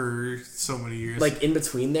almost for so many years. Like in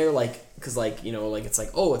between there, like, because like, you know, like it's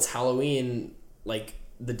like, oh, it's Halloween, like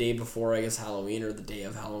the day before, I guess, Halloween, or the day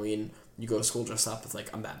of Halloween, you go to school dressed up with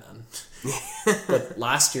like, I'm Batman. But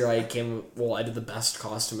last year I did the best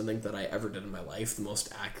costume I think that I ever did in my life, the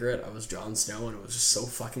most accurate. I was Jon Snow, and it was just so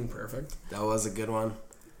fucking perfect. That was a good one.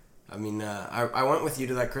 I mean, I went with you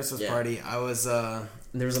to that Christmas party. I was, And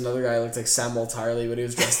there was another guy who looked like Samuel Tarley, but he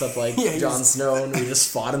was dressed up like Jon Snow, and we just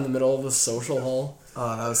fought in the middle of a social hall.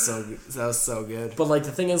 Oh, that was so good. But like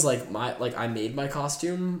the thing is, like I made my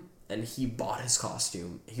costume, and he bought his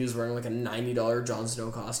costume. He was wearing like a $90 Jon Snow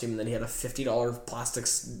costume, and then he had a $50 plastic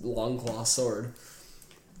long claw sword.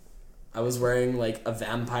 I was wearing like a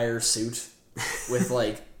vampire suit with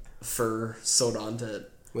like fur sewed onto it.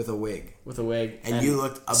 With a wig. And you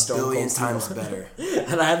looked a billion times better.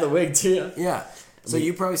 And I had the wig too. Yeah. So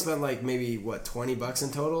you probably spent like maybe, what, $20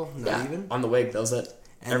 in total? Not even? On the wig, that was it.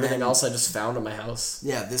 And everything else I just found at my house.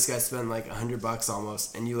 Yeah, this guy spent like $100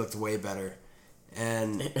 almost, and you looked way better.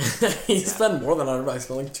 And He spent more than $100,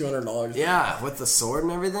 spent like $200. yeah, with the sword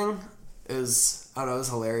and everything, it was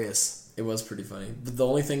hilarious. It was pretty funny. But the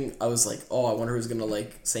only thing I was like, oh, I wonder who's gonna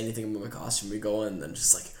like say anything about my costume. We go in and then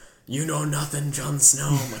just like, you know nothing, Jon Snow.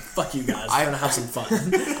 I'm like, fuck you guys. I'm trying to have some fun.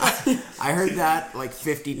 I heard that like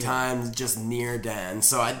 50 times just near Dan.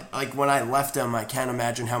 So when I left him, I can't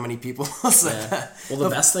imagine how many people said that. Well, the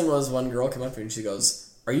best thing was one girl came up to me and she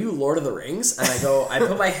goes, "Are you Lord of the Rings?" And I go, I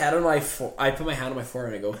put my hand on my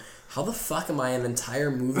forehead and I go, how the fuck am I an entire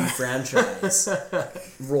movie franchise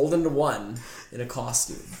rolled into one in a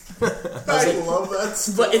costume? I love that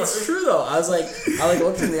stuff. But it's true though. I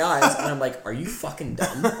looked in the eyes and I'm like, are you fucking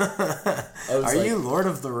dumb? Are you Lord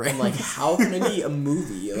of the Rings? I'm like, how can it be a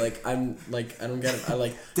movie? Like, I'm like, I don't get it. I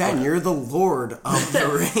like, Dan, you're the Lord of the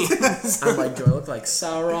Rings. I'm like, do I look like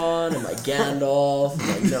Sauron? Am I Gandalf? I'm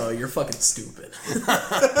like, no, you're fucking stupid.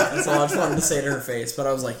 That's all I just wanted to say to her face. But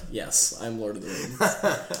I was like, yes, I'm Lord of the Rings.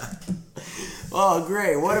 Oh,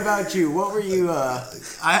 great. What about you? What were you, I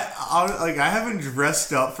haven't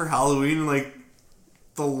dressed up for Halloween in like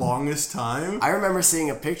the longest time. I remember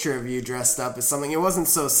seeing a picture of you dressed up as something. It wasn't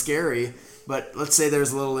so scary, but let's say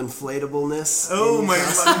there's a little inflatableness. Oh,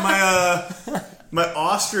 my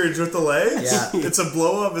ostrich with the legs. Yeah. It's a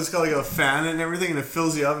blow up. It's got like a fan and everything, and it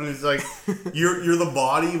fills you up. And it's like you're the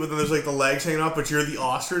body, but then there's like the legs hanging off, but you're the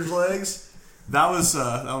ostrich legs. That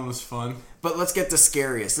one was fun. But let's get to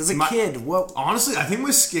scariest. As a kid, what? Honestly, I think my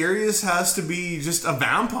scariest has to be just a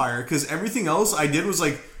vampire, because everything else I did was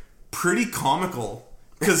like pretty comical.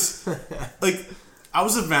 Because like I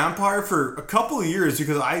was a vampire for a couple of years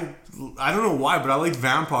because I don't know why, but I like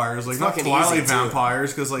vampires, like not Twilight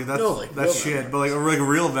vampires, because like that's shit, vampires. But like a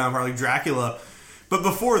real vampire like Dracula. But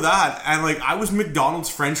before that, and like I was McDonald's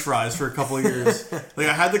French fries for a couple of years. Like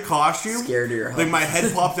I had the costume, scared of your house. Like my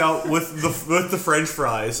head popped out with the French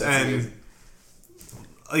fries, that's and amazing.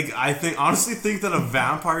 Like I honestly think that a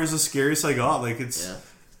vampire is the scariest I got. Like it's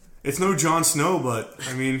no Jon Snow, but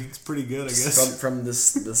I mean it's pretty good, I guess. From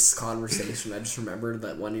this conversation, I just remembered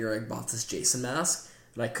that one year I bought this Jason mask.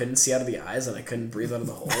 And I couldn't see out of the eyes, and I couldn't breathe out of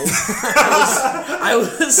the holes. I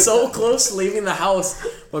was so close to leaving the house.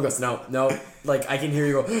 Mom goes, no. Like, I can hear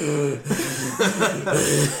you go.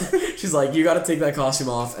 She's like, you got to take that costume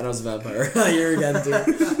off. And I was a vampire. You're again,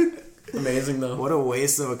 dude. Amazing, though. What a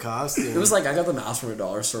waste of a costume. It was like, I got the mask from a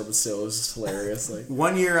dollar store, but still, it was just hilarious. Like,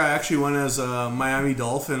 one year, I actually went as a Miami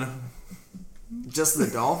Dolphin. Just the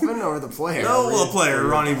Dolphin or the player? No, the player,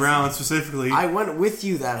 Ronnie Brown specifically. I went with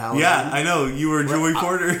you that Halloween. Yeah, I know. You were Joey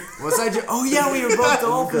Porter. Was I? Oh yeah, we were both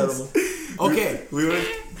Dolphins. Okay,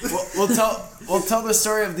 we'll tell the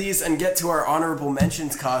story of these and get to our honorable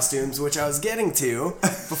mentions costumes, which I was getting to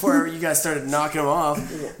before you guys started knocking them off.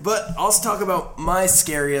 But I'll talk about my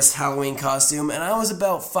scariest Halloween costume, and I was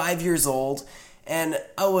about 5 years old, and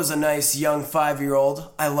I was a nice young 5-year-old.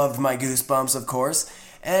 I loved my Goosebumps, of course,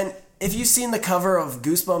 and if you've seen the cover of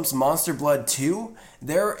Goosebumps Monster Blood 2,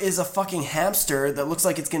 there is a fucking hamster that looks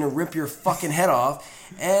like it's gonna rip your fucking head off,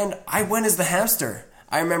 and I went as the hamster.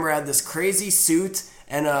 I remember I had this crazy suit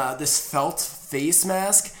and this felt face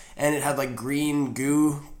mask, and it had like green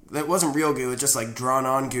goo. That wasn't real goo, it was just like drawn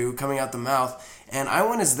on goo coming out the mouth. And I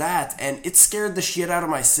went as that, and it scared the shit out of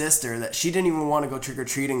my sister that she didn't even want to go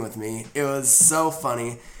trick-or-treating with me. It was so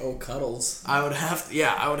funny. Oh, Cuddles. I would have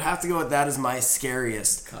to go with that as my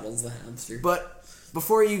scariest. Cuddles the hamster. But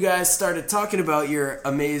before you guys started talking about your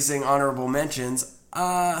amazing honorable mentions,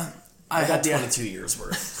 I got 22 years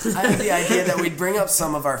worth. I had the idea that we'd bring up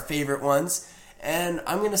some of our favorite ones, and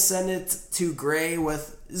I'm going to send it to Gray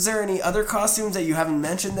with... Is there any other costumes that you haven't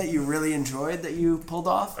mentioned that you really enjoyed that you pulled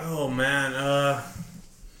off? Oh, man.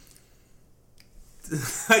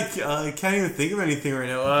 I can't even think of anything right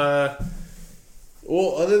now.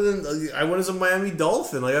 Well, other than... I went as a Miami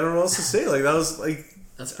Dolphin. Like, I don't know what else to say. Like, that was, like...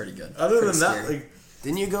 That's pretty good. Other pretty than that, like...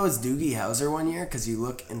 Didn't you go as Doogie Howser one year? Because you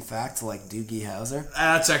look, in fact, like Doogie Howser.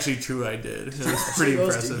 That's actually true, I did. It was pretty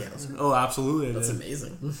impressive. Oh, absolutely, That's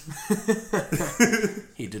amazing.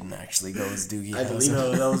 He didn't actually go as Doogie I Howser. believe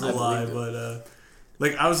No, that was a lie, but...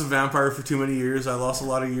 like, I was a vampire for too many years. I lost a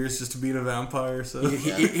lot of years just to being a vampire, so...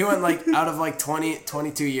 He went, like, out of, like,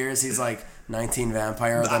 22 years, he's, like, 19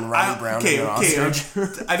 vampire, then Ronnie Brown and an ostrich.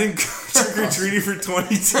 I didn't go trick-or-treating for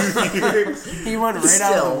 22 years. He went right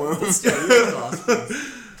out of the womb.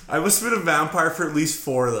 I must have been a vampire for at least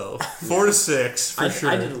 4, though. 4 to 6, for sure.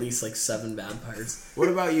 I did at least, like, 7 vampires. What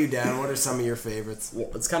about you, Dan? What are some of your favorites? Well,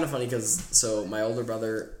 it's kind of funny because, so, my older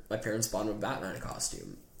brother, my parents bought him a Batman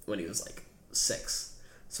costume when he was, like, 6.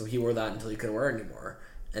 So he wore that until he couldn't wear it anymore.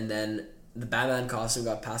 And then the Batman costume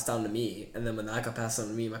got passed down to me, and then when that got passed down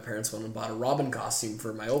to me, my parents went and bought a Robin costume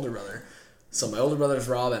for my older brother. So my older brother's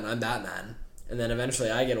Robin, I'm Batman. And then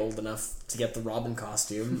eventually I get old enough to get the Robin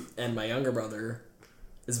costume, and my younger brother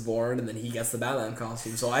is born, and then he gets the Batman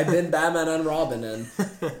costume. So I've been Batman and Robin, and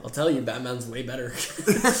I'll tell you, Batman's way better.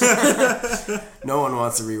 No one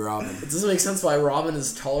wants to be Robin. It doesn't make sense why Robin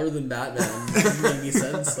is taller than Batman. It doesn't make any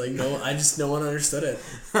sense. Like, no one understood it.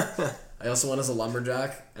 I also went as a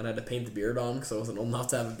lumberjack, and I had to paint the beard on because I wasn't old enough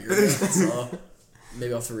to have a beard yet. So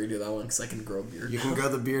maybe I'll have to redo that one because I can grow a beard. You can grow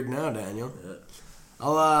the beard now, Daniel. Yeah.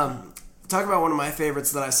 I'll talk about one of my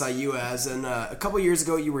favorites that I saw you as, and a couple years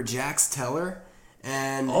ago you were Jax Teller.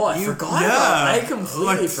 And I forgot about I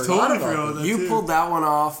completely forgot about that. You pulled that one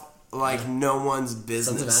off like no one's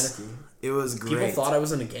business. Sons of Anarchy. It was great. People thought I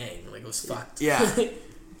was in a gang. Like, it was fucked. Yeah.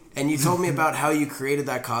 And you told me about how you created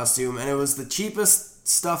that costume, and it was the cheapest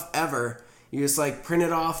stuff ever. You just like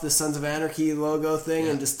printed off the Sons of Anarchy logo thing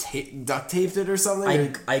and just duct taped it or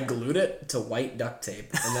something. I glued it to white duct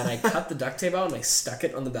tape, and then I cut the duct tape out and I stuck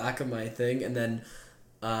it on the back of my thing, and then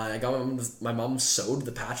I got my mom sewed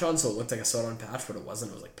the patch on, so it looked like a sewed on patch, but it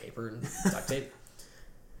wasn't. It was like paper and duct tape.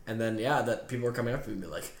 And then that people were coming up to me and be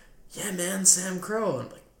like, "Yeah, man, Sam Crow." And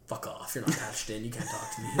I'm like, "Fuck off! You're not patched in. You can't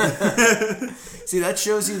talk to me." See, that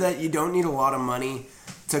shows you that you don't need a lot of money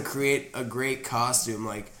to create a great costume.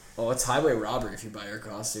 Like, it's highway robbery if you buy your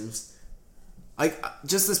costumes. Like,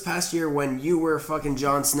 just this past year when you were fucking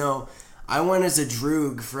Jon Snow, I went as a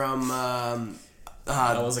Droog from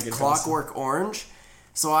that was a good Clockwork costume. Orange.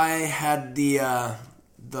 So I had the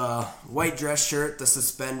white dress shirt, the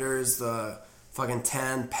suspenders, the fucking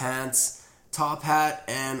tan pants, top hat,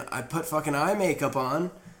 and I put fucking eye makeup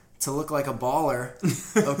on to look like a baller,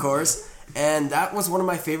 of course. And that was one of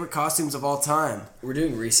my favorite costumes of all time. We're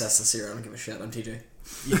doing recess this year. I don't give a shit. I'm TJ.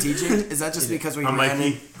 You TJ? Is that just because we ran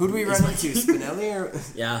in? Who did we run into? Spinelli or?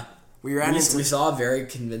 Yeah. We ran into. We saw a very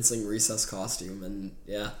convincing recess costume, and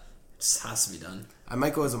yeah, it just has to be done. I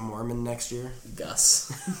might go as a Mormon next year. Gus.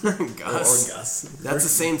 Gus. Or Gus. That's the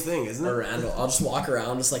same thing, isn't it? Or Randall. I'll just walk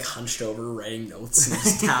around just like hunched over, writing notes and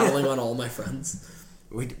just tattling on all my friends.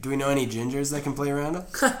 Do we know any gingers that can play Randall?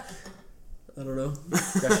 I don't know.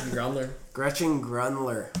 Gretchen Grundler. Gretchen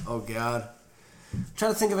Grundler. Oh, God. I'm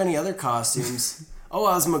trying to think of any other costumes. I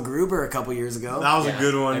was MacGruber a couple years ago. That was a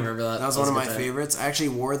good one. I remember that. That was one of my favorites. I actually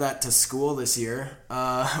wore that to school this year.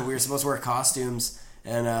 We were supposed to wear costumes,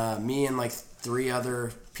 and me and like 3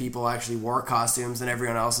 other people actually wore costumes, and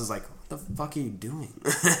everyone else is like, "What the fuck are you doing?"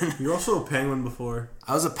 You were also a penguin before.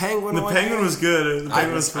 I was a penguin. The penguin was good. The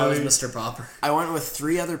penguin was funny. I was Mr. Popper. I went with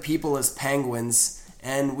 3 other people as penguins,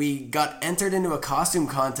 and we got entered into a costume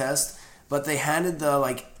contest, but they handed the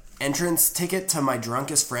like entrance ticket to my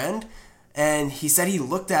drunkest friend, and he said he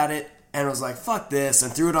looked at it and was like, "Fuck this,"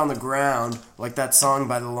 and threw it on the ground like that song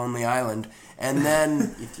by The Lonely Island. And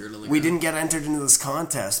then we didn't get entered into this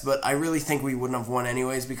contest, but I really think we wouldn't have won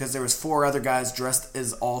anyways because there was 4 other guys dressed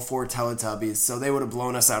as all 4 Teletubbies, so they would have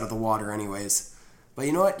blown us out of the water anyways. But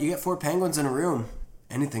you know what? You get 4 penguins in a room.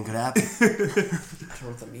 Anything could happen. I don't know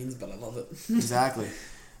what that means, but I love it. Exactly.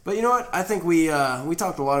 But you know what? I think we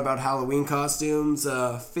talked a lot about Halloween costumes,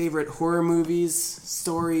 favorite horror movies,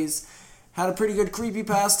 stories. Had a pretty good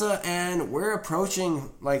creepypasta, and we're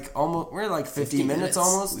approaching we're like 50 minutes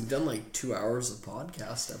almost. We've done like 2 hours of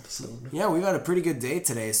podcast episode. Yeah, we've had a pretty good day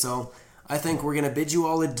today, so I think we're going to bid you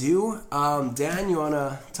all adieu. Dan, you want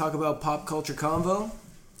to talk about Pop Culture Convo?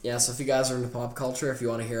 Yeah, so if you guys are into pop culture, if you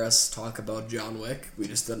want to hear us talk about John Wick, we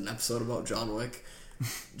just did an episode about John Wick.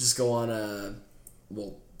 Just go on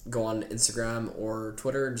go on Instagram or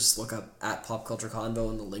Twitter and just look up at Pop Culture Convo,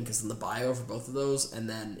 and the link is in the bio for both of those. And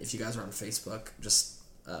then if you guys are on Facebook, just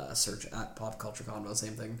search at Pop Culture Convo,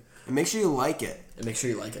 same thing. And make sure you like it. And make sure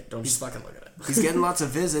you like it. Don't just fucking look at it. He's getting lots of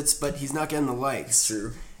visits, but he's not getting the likes. It's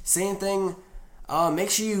true. Same thing. Make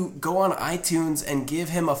sure you go on iTunes and give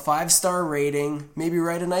him a 5-star rating. Maybe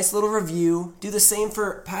write a nice little review. Do the same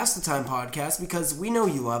for Pass the Time Podcast because we know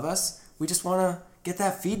you love us. We just want to get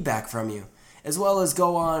that feedback from you. As well as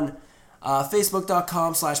go on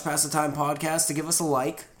Facebook.com/Pass the Time Podcast to give us a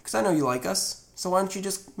like because I know you like us. So why don't you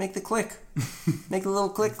just make the click? Make the little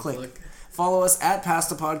click. Follow us at Pass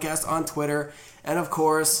the Podcast on Twitter. And of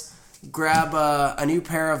course, grab a new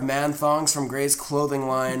pair of man thongs from Gray's clothing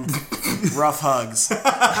line, Rough Hugs.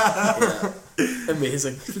 Yeah.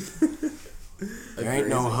 Amazing. There ain't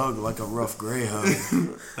no hug like a rough gray hug.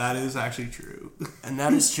 That is actually true. And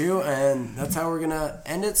that is true, and that's how we're going to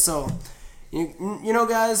end it. So, you know,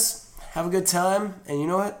 guys, have a good time, and you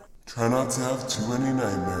know what? Try not to have too many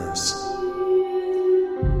nightmares.